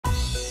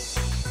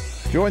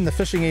Join the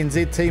Fishing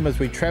NZ team as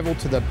we travel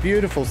to the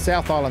beautiful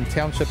South Island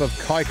township of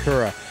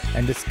Kaikoura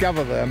and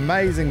discover the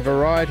amazing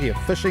variety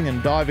of fishing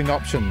and diving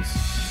options.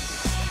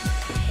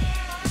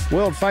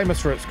 World famous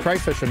for its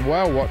crayfish and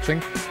whale watching,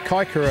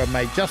 Kaikoura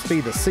may just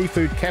be the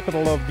seafood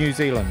capital of New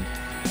Zealand.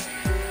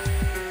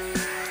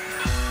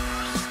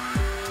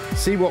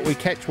 See what we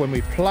catch when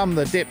we plumb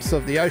the depths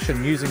of the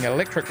ocean using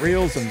electric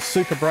reels and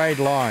super braid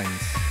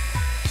lines.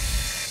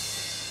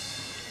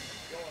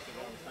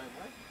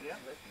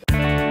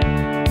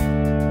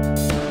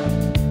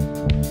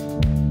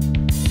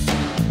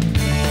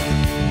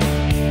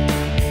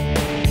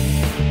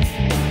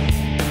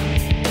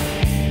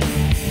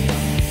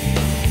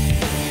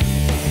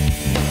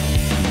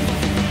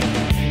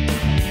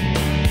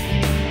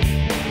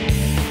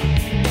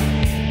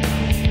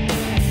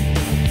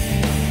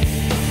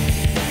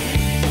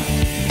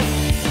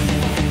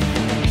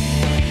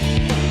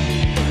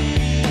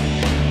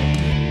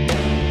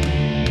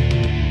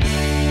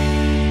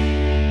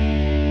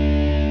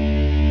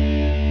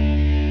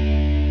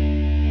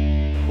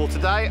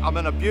 Today I'm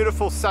in a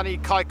beautiful sunny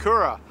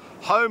Kaikoura,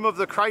 home of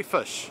the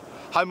crayfish,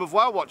 home of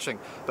whale watching.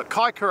 But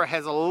Kaikoura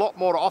has a lot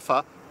more to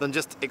offer than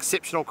just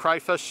exceptional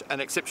crayfish and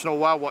exceptional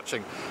whale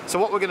watching. So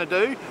what we're going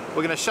to do,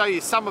 we're going to show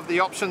you some of the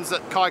options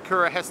that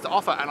Kaikoura has to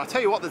offer. And I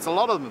tell you what, there's a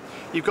lot of them.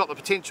 You've got the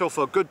potential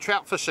for good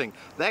trout fishing.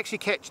 They actually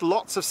catch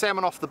lots of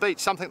salmon off the beach,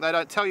 something they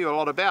don't tell you a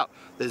lot about.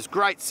 There's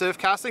great surf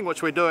casting,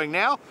 which we're doing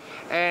now.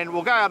 And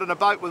we'll go out in a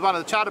boat with one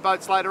of the charter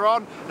boats later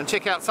on and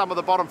check out some of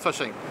the bottom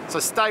fishing.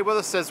 So stay with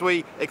us as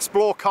we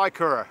explore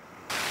Kaikoura.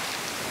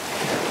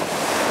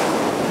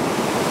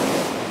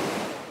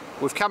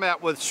 We've come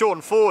out with Sean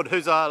Ford,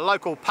 who's a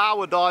local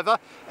paua diver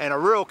and a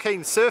real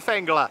keen surf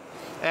angler.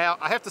 Now,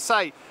 I have to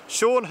say,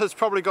 Sean has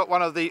probably got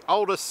one of the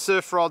oldest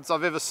surf rods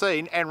I've ever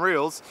seen, and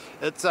reels.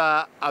 It's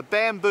a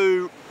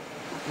bamboo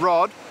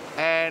rod,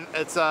 and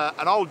it's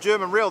an old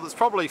German reel that's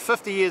probably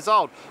 50 years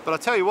old. But I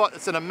tell you what,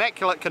 it's in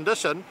immaculate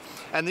condition.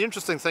 And the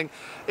interesting thing,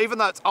 even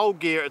though it's old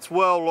gear, it's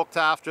well looked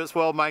after, it's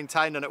well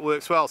maintained, and it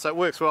works well. So it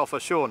works well for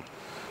Sean.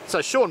 So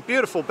Sean,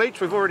 beautiful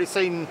beach. We've already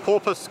seen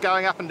porpoise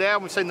going up and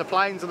down. We've seen the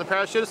planes and the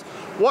parachutes.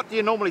 What do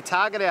you normally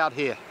target out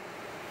here?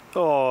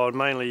 Oh,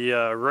 mainly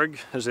rig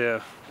is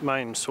our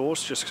main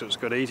source, just because it's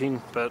good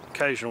eating. But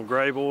occasional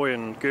grey boy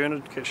and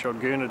gurnard, catch odd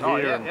gurnard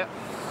here. Yeah,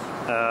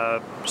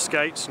 yeah.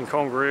 Skates and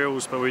conger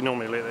eels, but we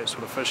normally let that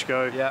sort of fish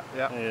go. Yeah.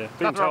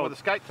 Nothing wrong with a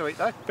skate to eat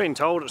though. Been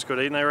told it's good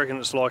eating. They reckon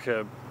it's like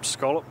a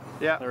scallop.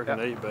 Yeah. They reckon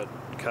to eat, but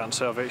can't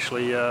say I've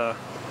actually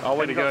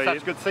when you've got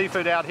such good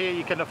seafood out here,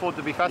 you can afford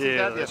to be fussy, yeah,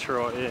 can't you? that's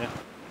right, yeah.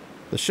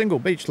 The shingle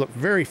beach looked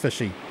very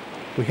fishy.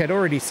 We had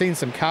already seen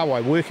some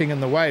kahawai working in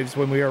the waves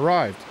when we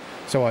arrived,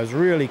 so I was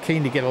really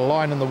keen to get a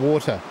line in the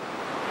water.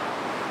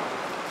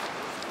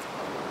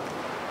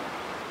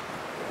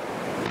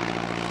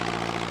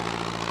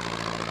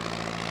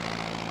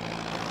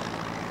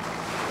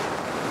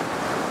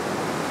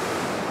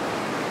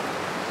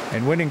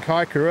 And when in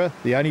Kaikoura,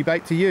 the only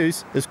bait to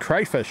use is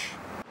crayfish.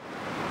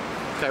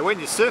 Okay, when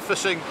you're surf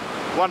fishing,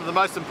 one of the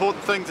most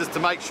important things is to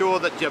make sure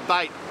that your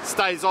bait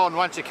stays on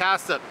once you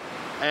cast it.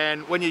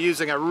 And when you're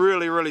using a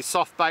really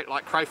soft bait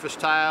like crayfish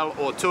tail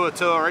or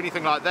tuatua or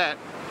anything like that,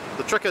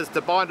 the trick is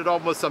to bind it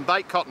on with some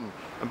bait cotton.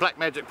 And Black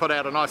Magic put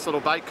out a nice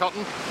little bait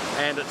cotton,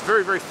 and it's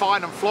very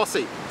fine and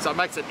flossy, so it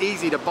makes it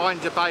easy to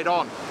bind your bait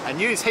on.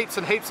 And use heaps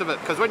and heaps of it,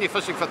 because when you're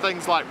fishing for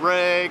things like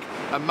rig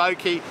and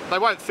moki, they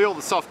won't feel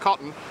the soft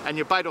cotton and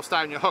your bait will stay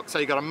on your hook, so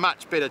you've got a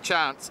much better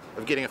chance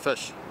of getting a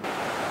fish.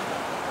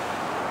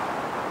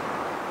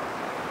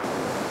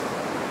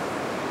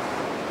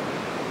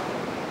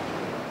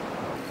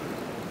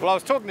 Well, I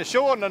was talking to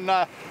Sean, and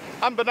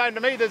unbeknown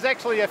to me, there's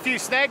actually a few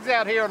snags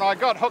out here, and I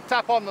got hooked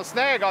up on the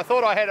snag. I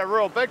thought I had a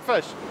real big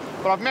fish,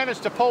 but I've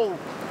managed to pull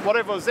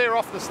whatever was there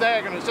off the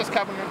snag, and it's just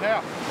coming in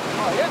now.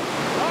 Oh yeah,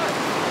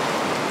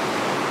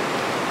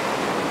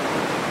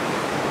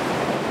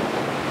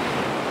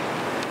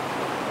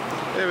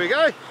 nice. There we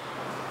go.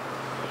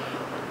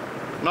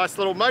 Nice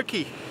little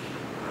moki.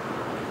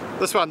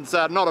 This one's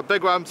not a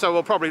big one, so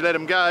we'll probably let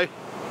him go.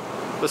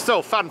 But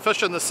still fun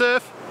fish in the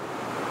surf.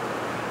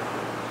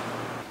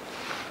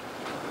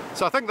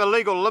 So I think the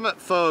legal limit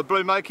for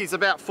blue moki is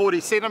about 40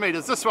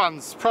 centimetres. This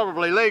one's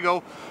probably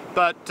legal,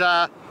 but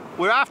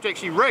we're after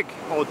actually rig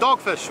or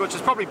dogfish, which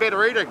is probably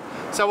better eating.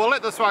 So we'll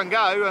let this one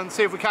go and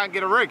see if we can't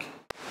get a rig.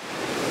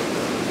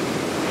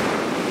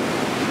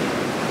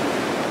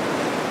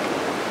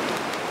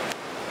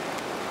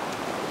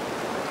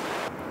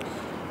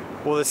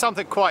 Well, there's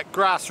something quite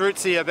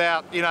grassrootsy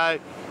about, you know,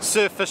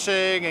 surf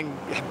fishing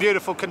and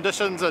beautiful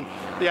conditions, and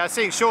you know,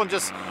 seeing Sean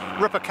just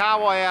rip a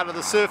kahawai out of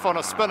the surf on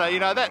a spinner, you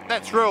know,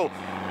 that's real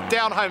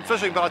down home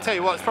fishing. But I tell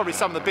you what, it's probably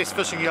some of the best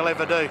fishing you'll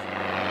ever do.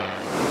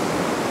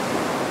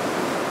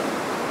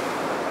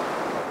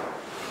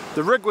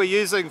 The rig we're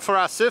using for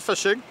our surf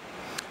fishing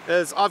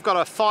is, I've got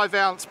a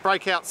 5-ounce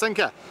breakout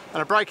sinker,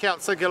 and a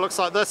breakout sinker looks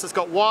like this. It's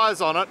got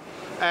wires on it,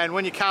 and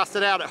when you cast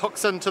it out, it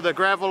hooks into the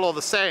gravel or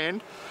the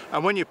sand,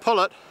 and when you pull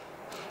it,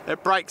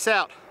 it breaks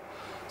out.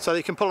 so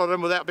you can pull it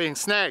in without being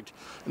snagged.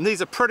 And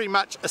these are pretty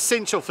much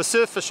essential for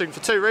surf fishing for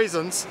two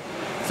reasons.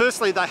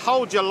 Firstly, they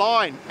hold your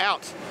line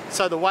out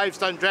so the waves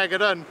don't drag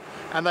it in,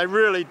 and they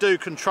really do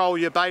control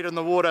your bait in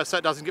the water so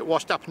it doesn't get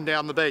washed up and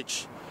down the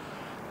beach.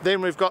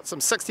 Then we've got some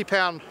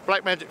 60-pound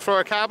Black Magic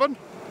fluorocarbon,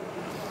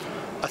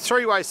 a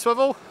 3-way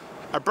swivel,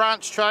 a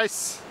branch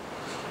trace,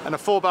 and a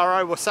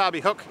 4-bar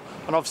wasabi hook.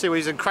 And obviously we're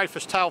using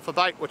crayfish tail for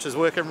bait, which is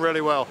working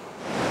really well.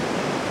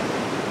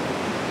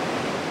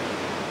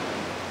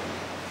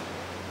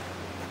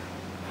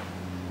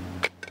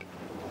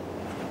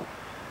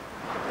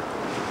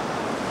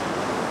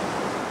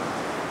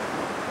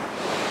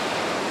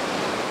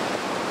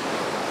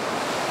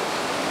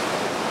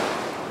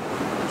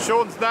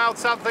 Sean's nailed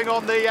something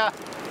on the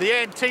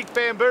antique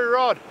bamboo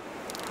rod.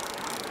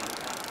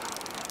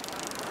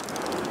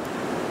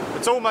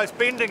 It's almost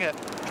bending it.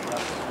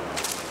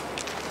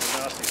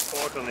 Nasty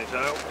spike on the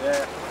tail.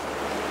 Yeah.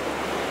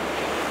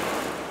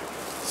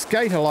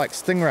 Skate are like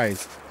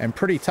stingrays and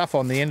pretty tough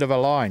on the end of a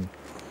line.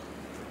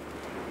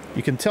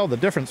 You can tell the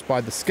difference by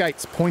the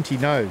skate's pointy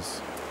nose.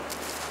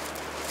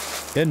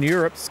 In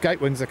Europe, skate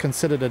wings are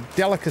considered a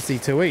delicacy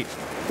to eat,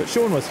 but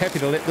Sean was happy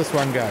to let this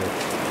one go.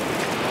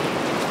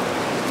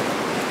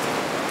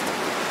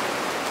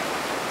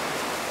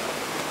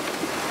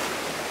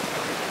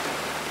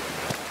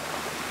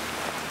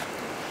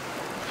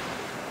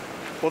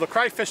 Well, the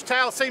crayfish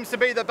tail seems to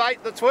be the bait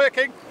that's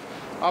working.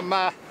 I'm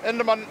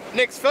into my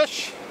next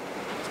fish.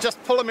 It's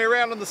just pulling me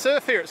around in the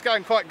surf here. It's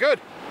going quite good.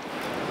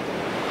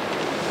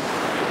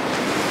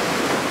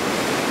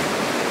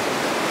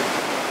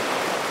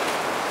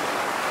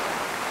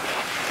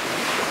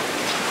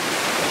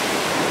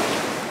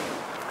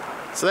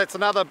 So that's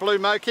another blue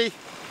moki.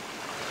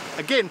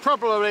 Again,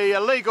 probably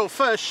a legal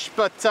fish,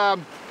 but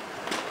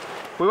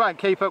we won't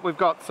keep it. We've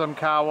got some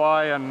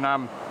kawai and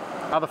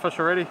other fish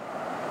already.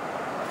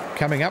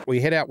 Coming up, we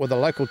head out with a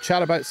local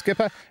charter boat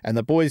skipper and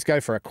the boys go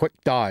for a quick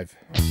dive.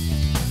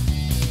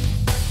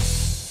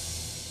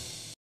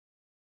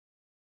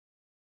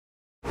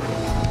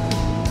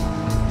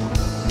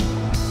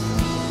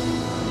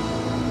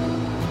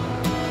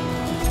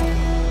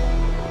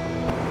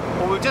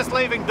 Well, we're just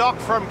leaving dock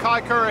from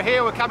Kaikoura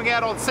here. We're coming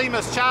out on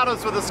Seamus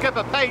Charters with the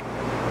skipper Pete,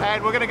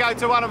 and we're going to go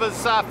to one of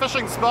his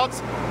fishing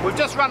spots. We've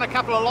just run a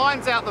couple of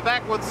lines out the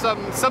back with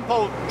some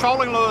simple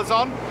trolling lures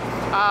on.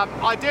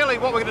 Ideally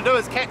what we're going to do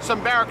is catch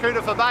some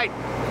barracuda for bait.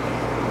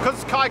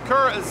 Because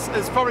Kaikoura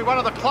is probably one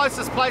of the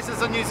closest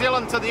places in New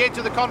Zealand to the edge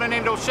of the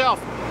continental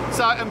shelf.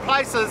 So in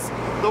places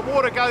the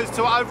water goes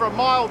to over a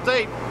mile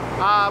deep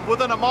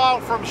within a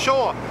mile from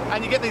shore,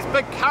 and you get these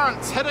big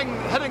currents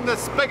hitting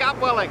this big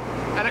upwelling,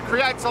 and it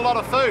creates a lot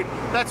of food.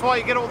 That's why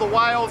you get all the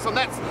whales, and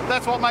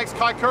that's what makes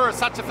Kaikoura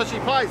such a fishy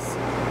place.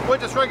 We're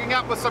just rigging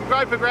up with some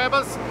groper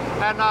grabbers,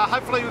 and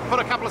hopefully we put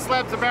a couple of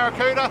slabs of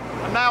barracuda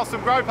and nail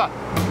some groper.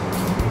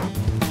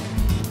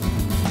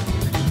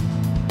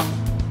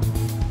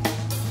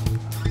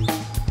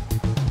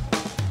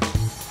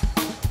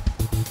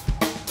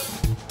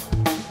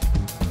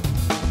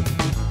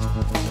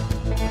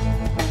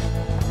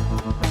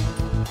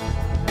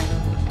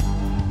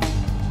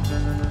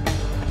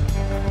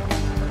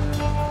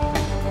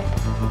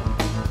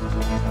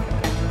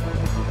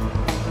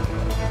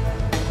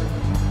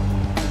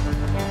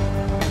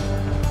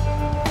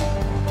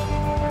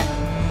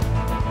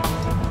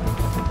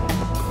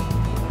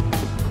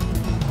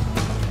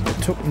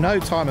 Took no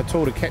time at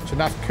all to catch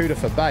enough kuda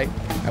for bait,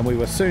 and we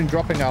were soon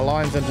dropping our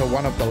lines into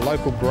one of the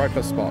local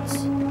groper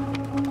spots.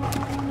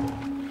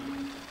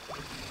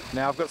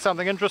 Now I've got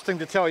something interesting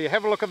to tell you.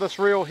 Have a look at this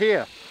reel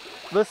here.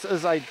 This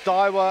is a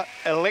Daiwa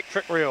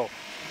electric reel.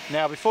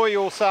 Now before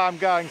you all say I'm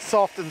going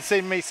soft and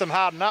send me some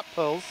harden up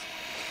pills,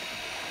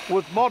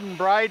 with modern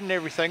braid and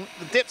everything,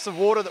 the depths of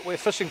water that we're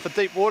fishing for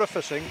deep water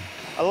fishing,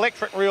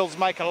 electric reels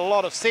make a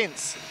lot of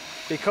sense,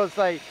 because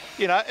they,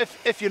 you know,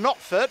 if you're not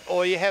fit,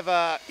 or you have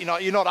a, you know,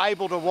 you're not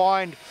able to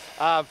wind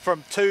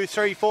from 200,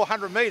 300,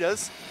 400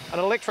 meters, an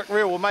electric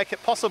reel will make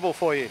it possible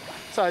for you.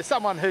 So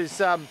someone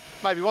who's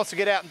maybe wants to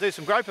get out and do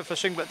some groper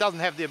fishing but doesn't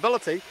have the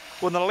ability,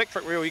 with an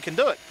electric reel you can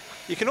do it.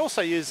 You can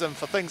also use them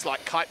for things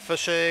like kite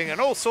fishing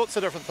and all sorts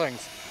of different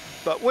things.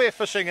 But we're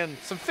fishing in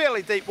some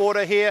fairly deep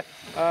water here,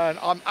 and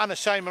I'm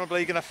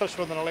unashamedly going to fish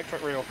with an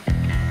electric reel.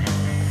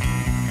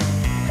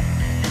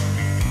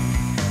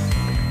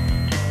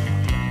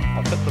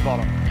 I've hit the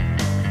bottom.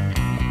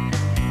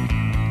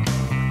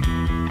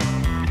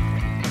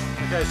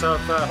 Okay, so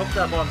I've hooked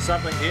up on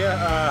something here.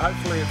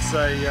 Hopefully it's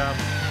a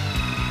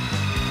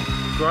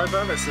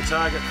groper. That's the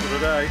target for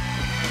today.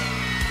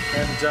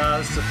 And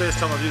this is the first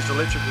time I've used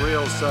electric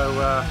reels, so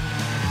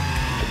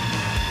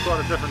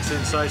quite a different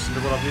sensation to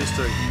what I'm used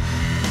to.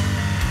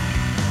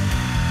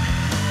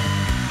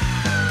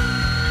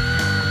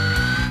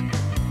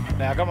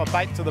 Now I got my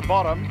bait to the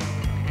bottom,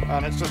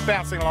 and it's just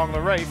bouncing along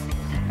the reef.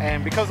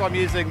 And because I'm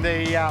using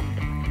the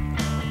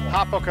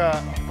Harpooker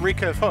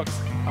recurve hooks,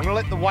 I'm going to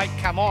let the weight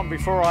come on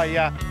before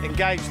I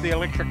engage the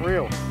electric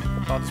reel.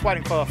 So I'm just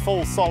waiting for a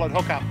full solid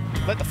hookup,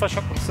 let the fish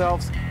hook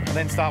themselves, and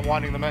then start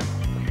winding them in.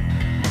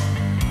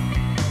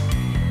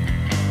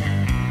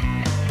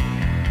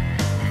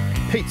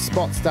 Pete's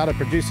spot started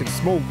producing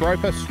small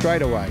groper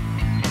straight away.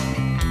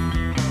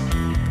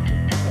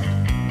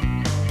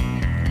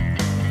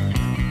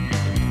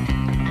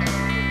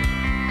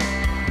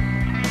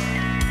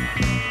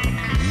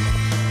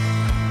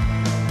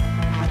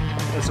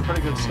 That's a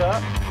pretty good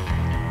start.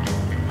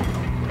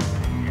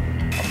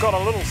 I've got a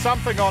little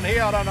something on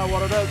here, I don't know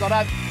what it is.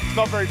 It's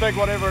not very big,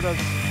 whatever it is.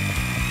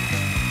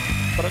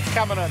 But it's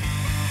coming in.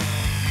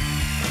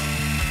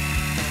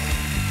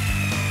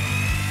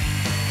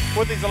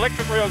 With these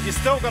electric reels, you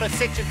still got to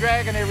set your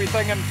drag and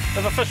everything, and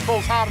if a fish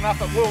pulls hard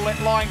enough, it will let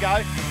line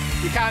go.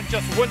 You can't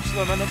just winch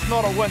them, and it's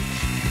not a winch.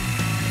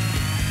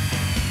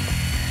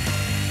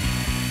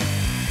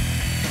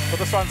 But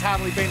this one's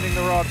hardly bending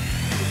the rod.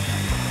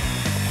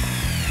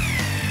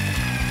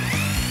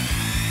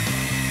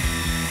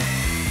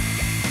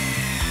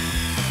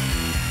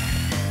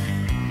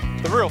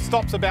 The reel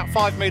stops about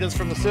 5 metres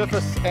from the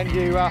surface, and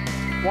you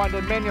wind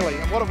in manually.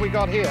 And what have we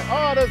got here?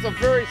 Oh, it is a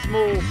very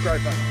small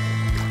groper.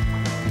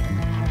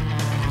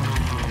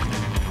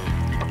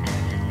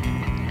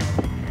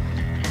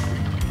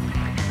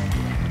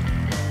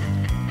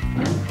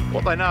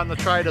 What they know in the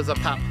trade is a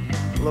pup,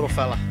 little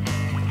fella.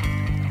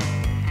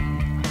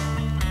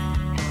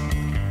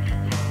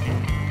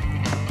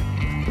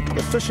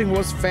 The fishing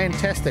was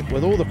fantastic,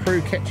 with all the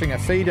crew catching a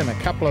feed in a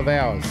couple of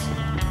hours.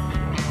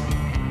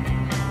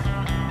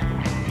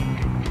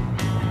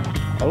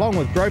 Along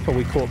with groper,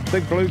 we caught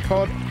big blue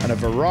cod and a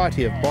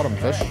variety of bottom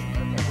fish.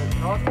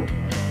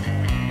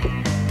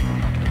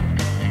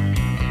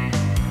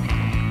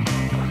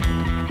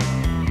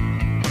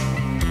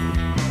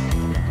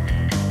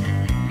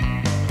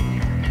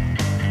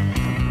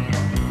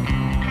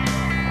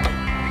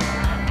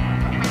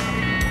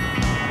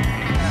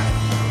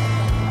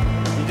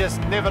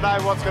 Just never know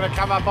what's going to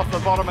come up off the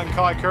bottom in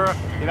Kaikoura.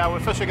 You know, we're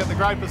fishing at the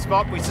groper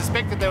spot. We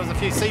suspected there was a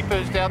few sea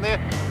perch down there,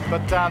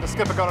 but the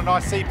skipper got a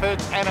nice sea perch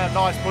and a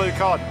nice blue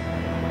cod.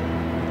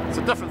 It's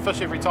a different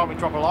fish every time we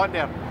drop a line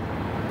down.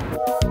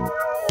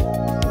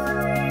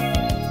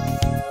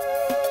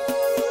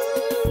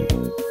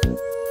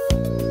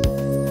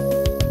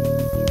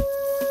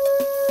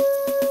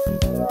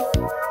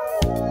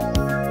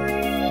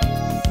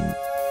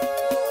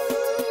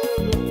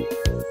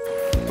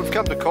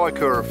 Come to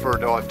Kaikoura for a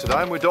dive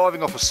today, and we're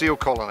diving off a seal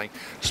colony.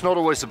 It's not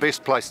always the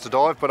best place to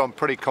dive, but I'm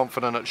pretty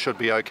confident it should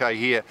be okay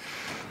here.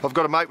 I've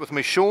got a mate with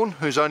me, Sean,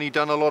 who's only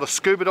done a lot of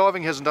scuba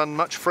diving, hasn't done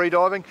much free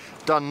diving,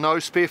 done no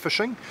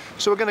spearfishing.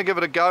 So we're going to give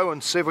it a go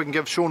and see if we can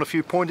give Sean a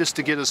few pointers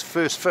to get his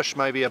first fish,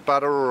 maybe a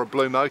butter or a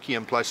blue moki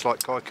in a place like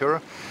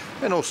Kaikoura.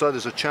 And also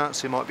there's a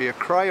chance there might be a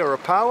cray or a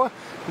paua,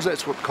 because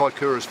that's what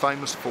Kaikoura is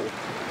famous for.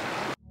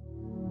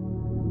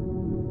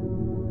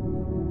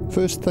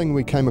 First thing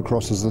we came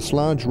across is this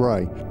large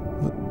ray.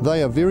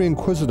 They are very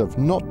inquisitive,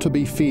 not to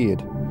be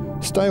feared.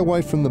 Stay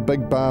away from the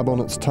big barb on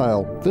its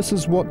tail. This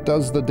is what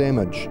does the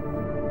damage.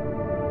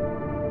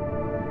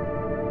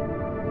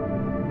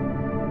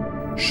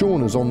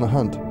 Sean is on the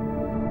hunt.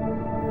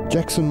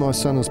 Jackson, my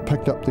son, has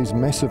picked up these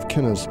massive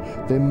kinners.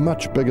 They're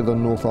much bigger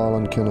than North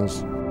Island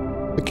kinners.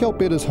 The kelp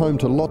bed is home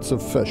to lots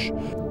of fish.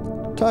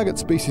 Target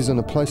species in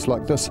a place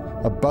like this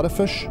are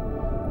butterfish,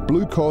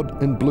 blue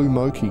cod and blue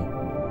moki.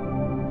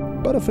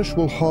 Butterfish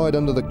will hide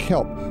under the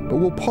kelp, but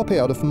will pop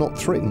out if not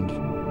threatened.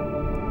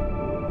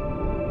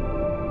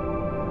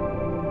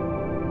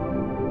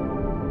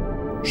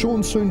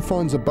 Sean soon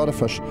finds a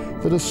butterfish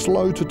that is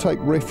slow to take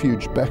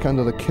refuge back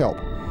under the kelp.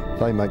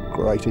 They make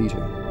great eating.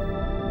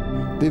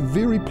 They're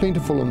very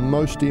plentiful in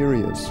most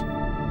areas.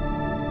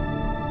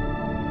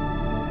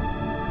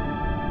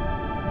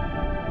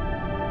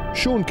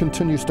 Sean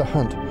continues to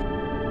hunt.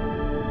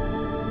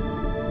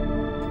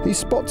 He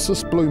spots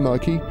this blue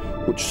moki,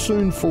 which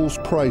soon falls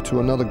prey to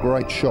another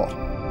great shot.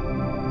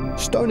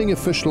 Stoning a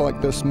fish like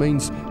this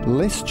means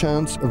less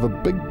chance of a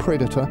big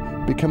predator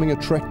becoming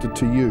attracted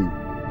to you.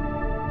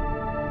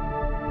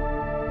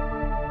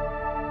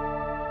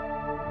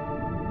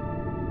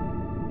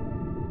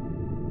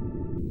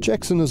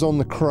 Jackson is on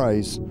the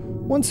craze.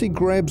 Once he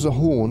grabs a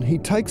horn, he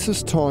takes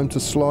his time to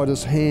slide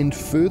his hand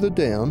further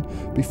down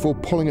before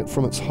pulling it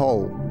from its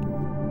hole.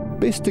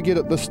 Best to get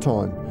it this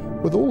time.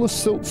 With all the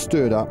silt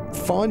stirred up,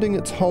 finding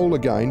its hole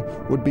again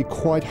would be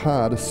quite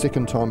hard a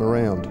second time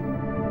around.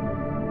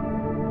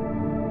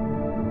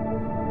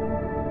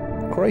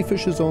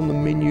 Crayfish is on the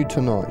menu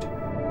tonight.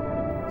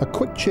 A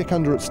quick check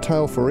under its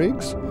tail for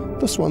eggs.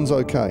 This one's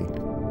okay.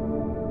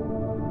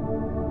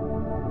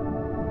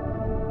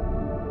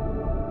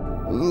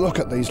 Look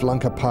at these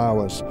lunka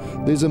pauas.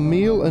 There's a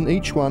meal in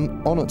each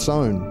one on its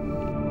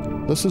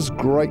own. This is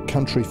great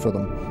country for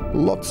them.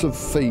 Lots of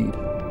feed.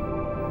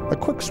 A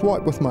quick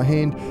swipe with my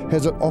hand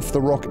has it off the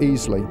rock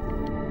easily.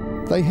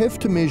 They have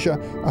to measure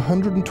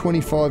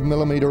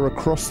 125mm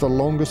across the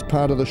longest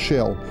part of the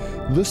shell.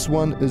 This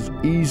one is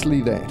easily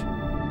that.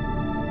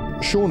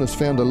 Sean has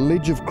found a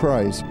ledge of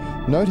crays.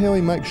 Note how he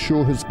makes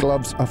sure his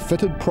gloves are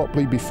fitted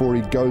properly before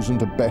he goes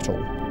into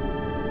battle.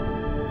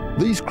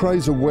 These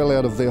crays are well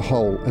out of their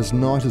hole as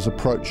night is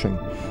approaching.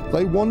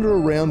 They wander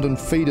around and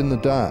feed in the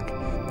dark.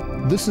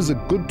 This is a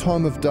good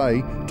time of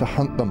day to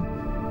hunt them.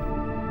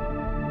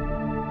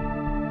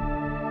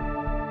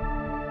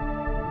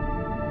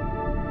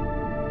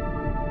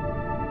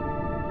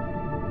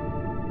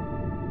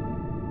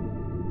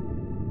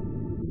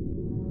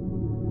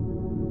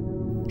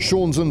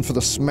 Sean's in for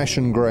the smash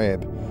and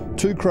grab.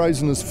 2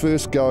 crays in his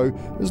first go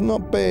is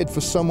not bad for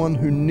someone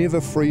who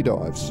never free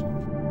dives.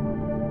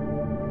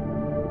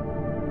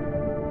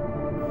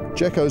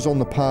 Jacko's on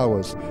the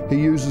pauas.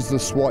 He uses the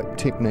swipe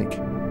technique.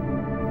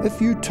 If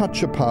you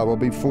touch a paua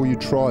before you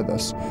try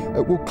this,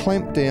 it will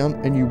clamp down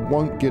and you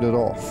won't get it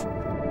off.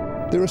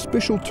 There are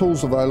special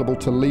tools available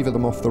to lever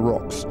them off the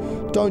rocks.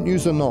 Don't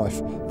use a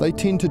knife, they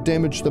tend to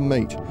damage the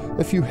meat.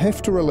 If you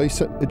have to release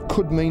it, it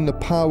could mean the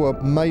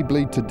paua may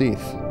bleed to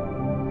death.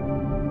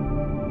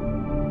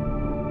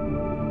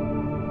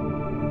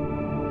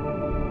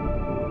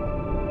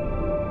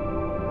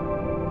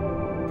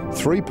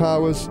 Three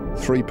pauas,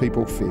 3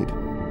 people fed.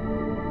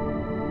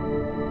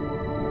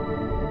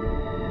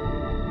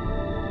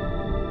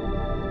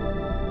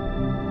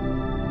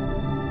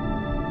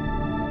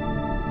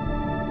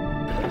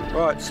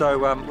 Right, so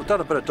we've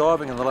done a bit of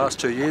diving in the last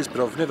 2 years, but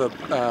I've never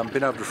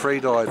been able to free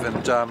dive,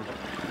 and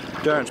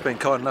Darren's been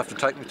kind enough to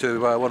take me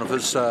to one of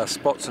his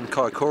spots in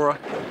Kaikoura.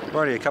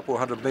 We're only a couple of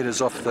 100 metres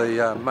off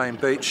the main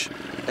beach,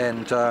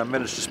 and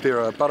managed to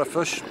spear a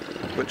butterfish,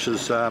 which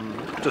is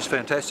just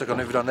fantastic. I've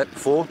never done that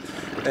before,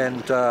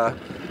 and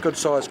good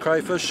sized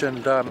crayfish,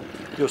 and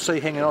you'll see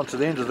hanging on to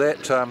the end of that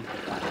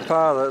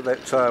paua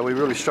that we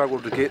really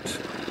struggled to get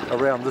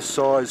around this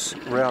size,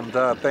 around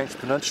Banks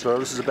Peninsula.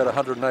 This is about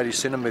 180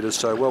 centimetres,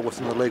 so well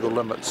within the legal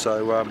limit,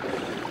 so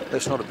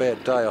that's not a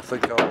bad day. I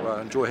think I'll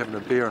enjoy having a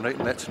beer and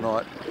eating that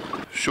tonight.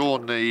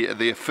 Sean,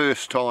 the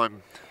first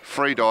time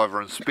free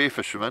diver and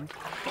spearfisherman,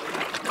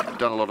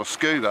 done a lot of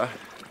scuba.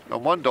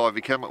 On one dive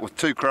he came up with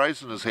 2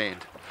 crays in his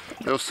hand.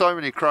 There were so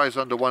many crays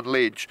under one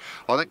ledge.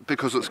 I think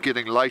because it's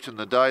getting late in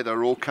the day,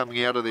 they're all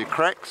coming out of their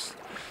cracks,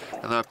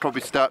 and they'll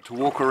probably start to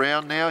walk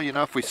around now. You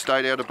know, if we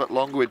stayed out a bit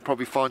longer, we'd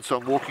probably find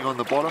some walking on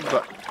the bottom,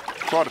 but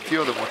quite a few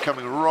of them were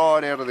coming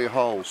right out of their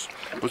holes.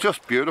 It was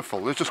just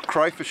beautiful. There's just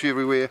crayfish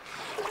everywhere,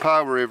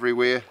 paua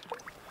everywhere.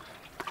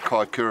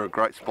 Kaikoura, a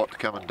great spot to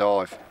come and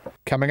dive.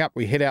 Coming up,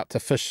 we head out to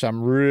fish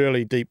some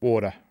really deep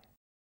water.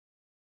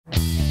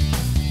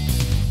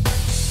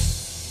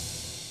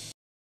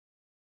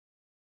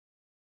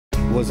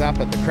 Was up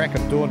at the crack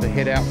of dawn to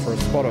head out for a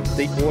spot of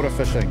deep water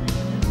fishing.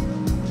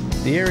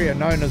 The area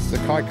known as the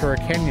Kaikoura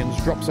Canyons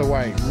drops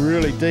away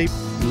really deep,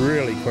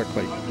 really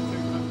quickly.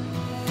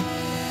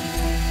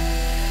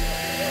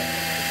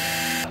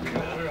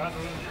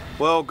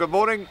 Well, good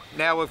morning.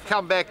 Now we've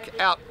come back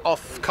out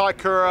off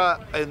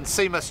Kaikoura in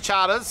Seamus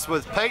Charters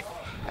with Pete,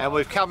 and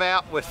we've come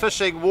out, we're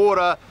fishing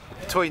water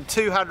between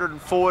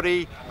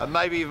 240 and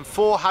maybe even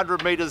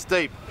 400 metres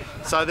deep.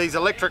 So these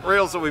electric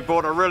reels that we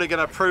bought are really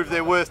going to prove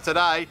their worth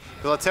today,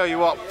 because I tell you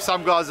what,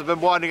 some guys have been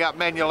winding up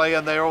manually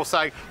and they're all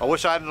saying, I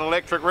wish I had an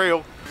electric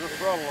reel.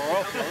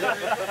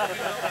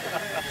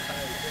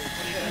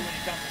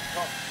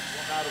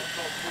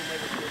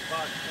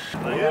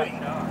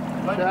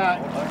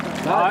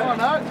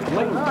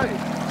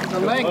 The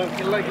length.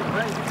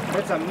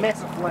 That's a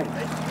massive length.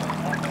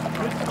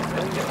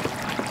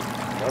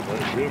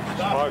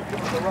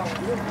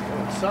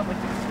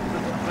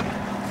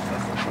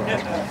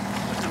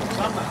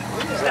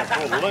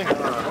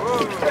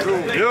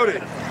 Beauty.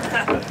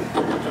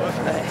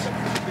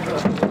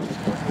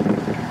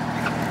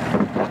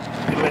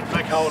 Let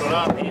Mick hold it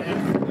up here.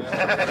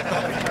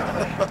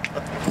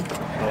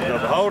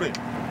 Hold him.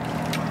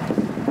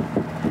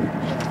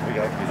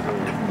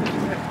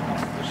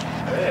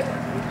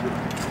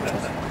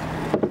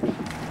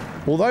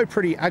 Although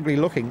pretty ugly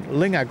looking,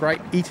 ling are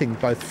great eating,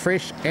 both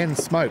fresh and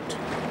smoked.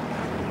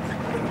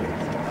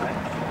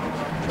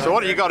 So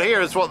what you got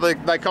here is what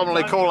they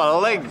commonly call a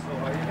ling.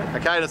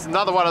 Okay, and it's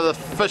another one of the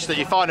fish that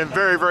you find in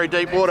very, very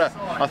deep water.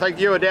 I think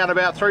you were down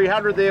about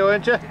 300 there,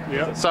 weren't you?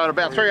 Yeah. So at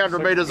about 300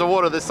 metres of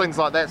water, there's things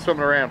like that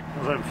swimming around. It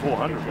was over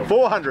 400.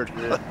 400?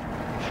 Yeah.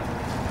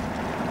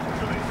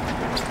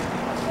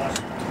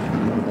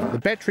 The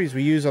batteries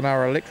we use on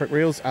our electric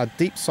reels are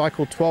deep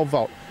cycle 12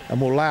 volt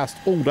and will last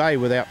all day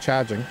without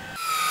charging.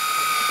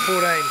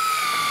 14. 10.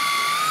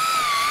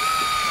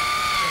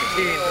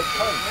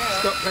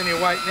 It's got plenty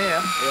of weight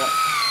now. Yeah.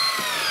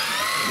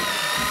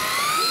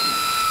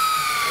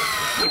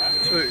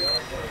 2.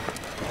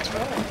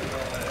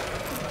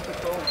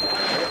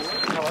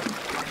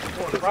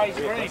 What is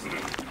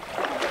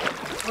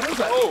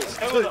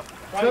it?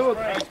 Two of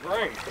them.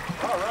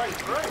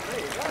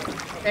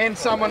 And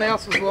someone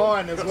else's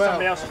line as well.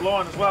 Somebody else's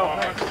line as well.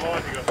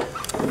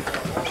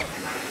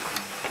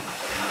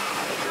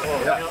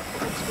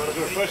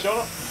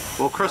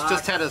 Well, Chris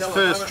just had his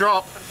first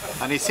drop,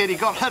 and he said he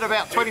got hit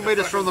about 20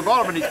 metres from the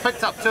bottom, and he's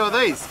picked up 2 of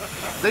these.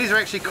 These are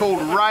actually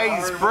called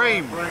raised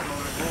bream,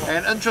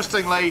 and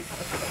interestingly,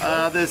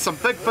 there's some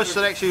big fish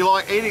that actually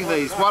like eating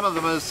these. One of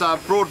them is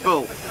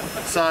broadbill.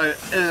 So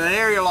in an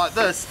area like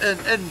this,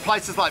 in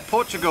places like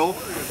Portugal,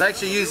 they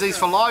actually use these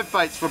for live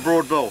baits for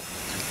broadbill.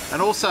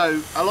 And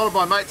also, a lot of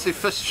my mates who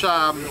fish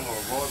down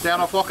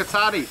off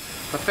Wakatani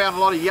have found a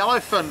lot of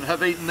yellowfin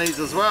have eaten these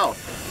as well.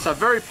 So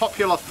very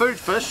popular food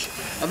fish,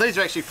 and these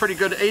are actually pretty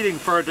good eating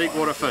for a deep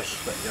water fish.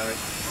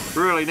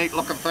 Really neat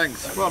looking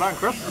things. Well done,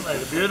 Chris.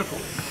 They're beautiful.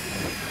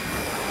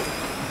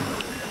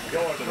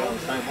 Well,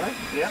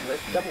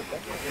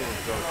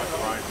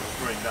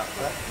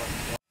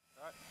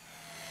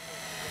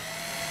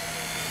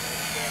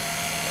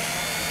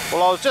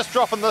 I was just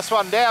dropping this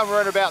one down.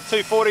 We're at about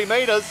 240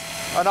 metres,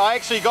 and I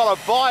actually got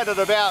a bite at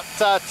about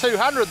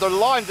 200. The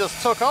line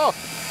just took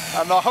off,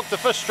 and I hooked a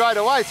fish straight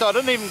away, so I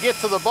didn't even get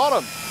to the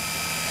bottom.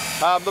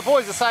 The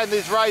boys are saying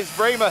these raised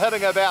bream are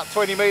hitting about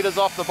 20 metres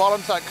off the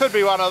bottom, so it could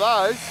be one of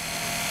those.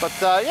 But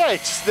yeah, you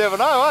just never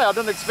know, eh? I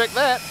didn't expect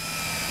that.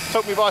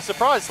 Took me by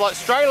surprise, like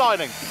stray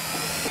lining.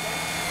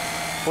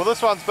 Well,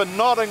 this one's been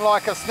nodding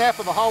like a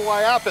snapper the whole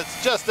way up.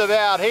 It's just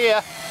about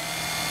here.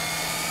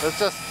 It's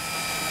just,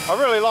 I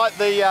really like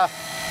the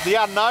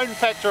unknown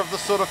factor of this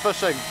sort of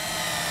fishing.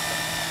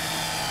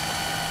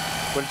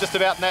 We're just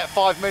about in that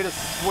 5 metres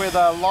where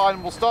the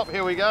line will stop.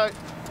 Here we go.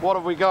 What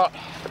have we got?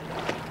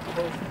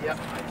 Yep.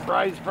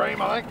 Raised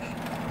bream, I think.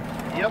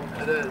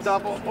 Yep, it is.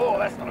 Double. Oh,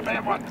 that's not a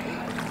bad one.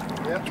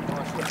 Yep.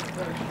 Nice little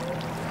fish.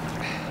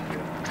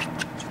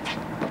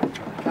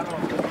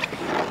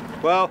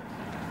 Well,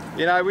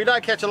 you know, we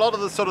don't catch a lot of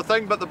this sort of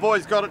thing, but the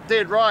boys got it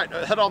dead right.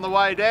 It hit on the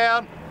way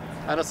down,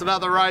 and it's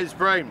another raised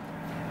bream.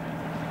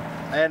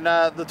 And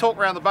the talk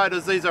around the boat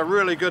is these are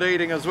really good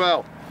eating as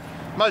well.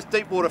 Most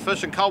deep water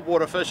fish and cold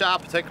water fish are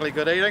particularly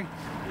good eating.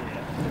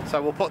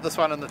 So we'll put this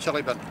one in the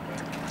chili bin.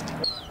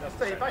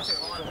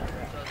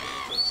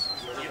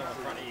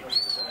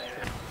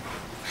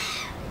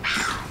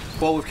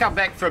 Well, we've come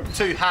back from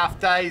 2 half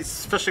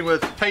days fishing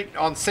with Pete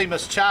on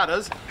Seamus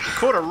charters.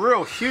 Caught a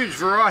real huge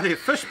variety of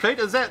fish, Pete.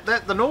 Is that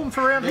the norm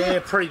for around here? Yeah,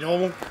 pretty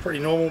normal, pretty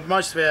normal.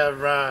 Most of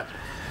our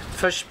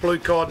fish, blue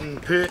cod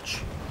and perch,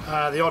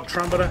 the odd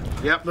trumpeter,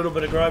 Yep. a little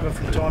bit of grover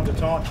from time to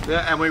time.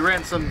 Yeah, and we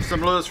ran some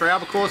lures for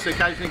albacore, so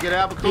occasionally get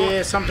albacore.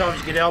 Yeah,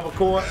 sometimes you get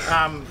albacore,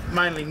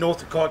 mainly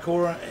north of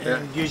Kaikoura,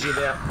 and Yeah. usually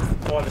about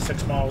 5 or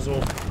 6 miles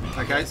off.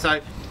 Okay,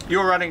 so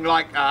you're running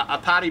like a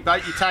party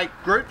boat, you take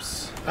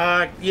groups?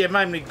 Yeah,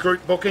 mainly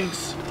group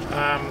bookings,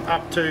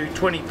 up to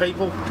 20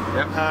 people.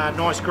 Yep.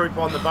 Nice group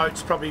on the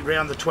boats, probably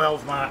around the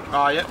 12 mark.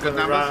 Oh yeah, good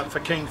numbers. For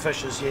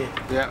kingfishers, yeah.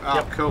 Yeah, oh,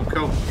 Yep.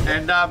 cool.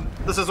 And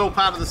this is all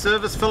part of the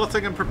service,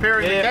 filleting and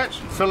preparing the catch?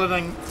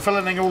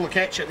 Filleting all the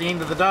catch at the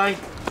end of the day,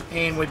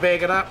 and we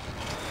bag it up.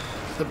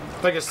 The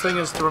biggest thing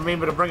is to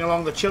remember to bring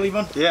along the chili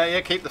bin. Yeah,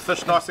 keep the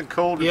fish nice and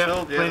cooled and Yeah,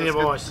 chilled. Yeah, plenty that's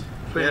of good. ice.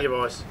 Plenty Yep. of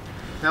ice.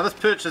 Now this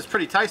perch is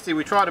pretty tasty.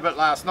 We tried a bit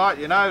last night,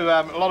 you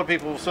know. A lot of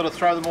people sort of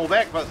throw them all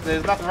back, but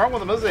there's nothing wrong with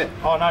them, is there?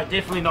 Oh no,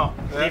 definitely not.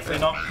 Definitely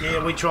not.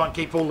 Yeah, we try and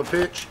keep all the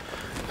perch,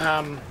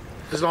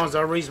 as long as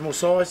they're a reasonable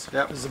size.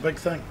 Yep. Is the big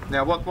thing.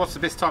 Now what's the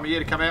best time of year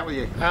to come out with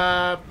you?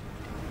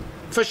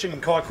 Fishing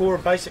in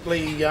Kaikoura,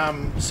 basically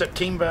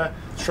September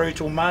through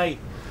till May.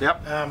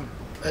 Yep.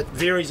 It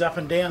varies up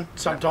and down.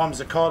 Sometimes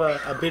the cod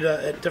are better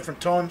at different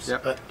times,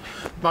 Yep. but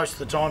most of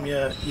the time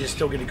you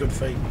still get a good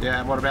feed. Yeah,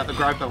 and what about the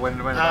groper? When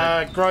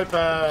are they?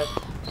 Groper,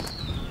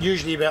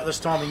 usually about this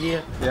time of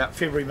year. Yep.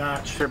 February,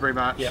 March. February,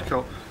 March. Yeah.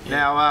 Cool. Yeah.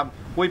 Now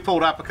we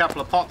pulled up a couple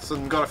of pots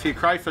and got a few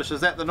crayfish.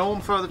 Is that the norm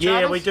for the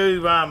charters? Yeah, we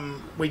do.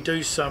 We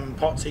do some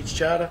pots each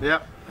charter.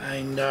 Yep.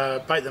 And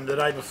bait them the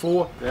day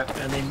before. Yep.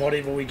 And then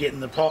whatever we get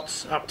in the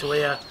pots up to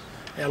our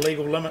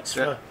legal limits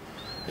Yep.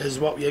 is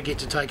what you get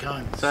to take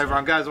home. So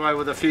everyone goes away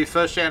with a few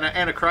fish and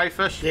a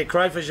crayfish. Yeah,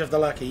 crayfish if they're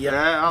lucky. Yep.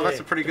 Yeah, oh, that's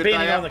a pretty good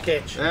Depending day on out. the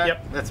catch. Yeah,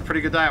 Yep. that's a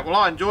pretty good day out. Well,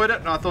 I enjoyed it,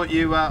 and I thought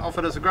you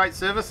offered us a great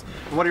service.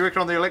 And what do you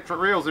reckon on the electric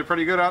reels? They're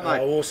pretty good, aren't they?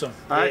 Oh, awesome.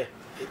 Hey?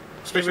 Yeah.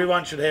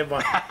 Everyone should have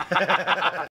one.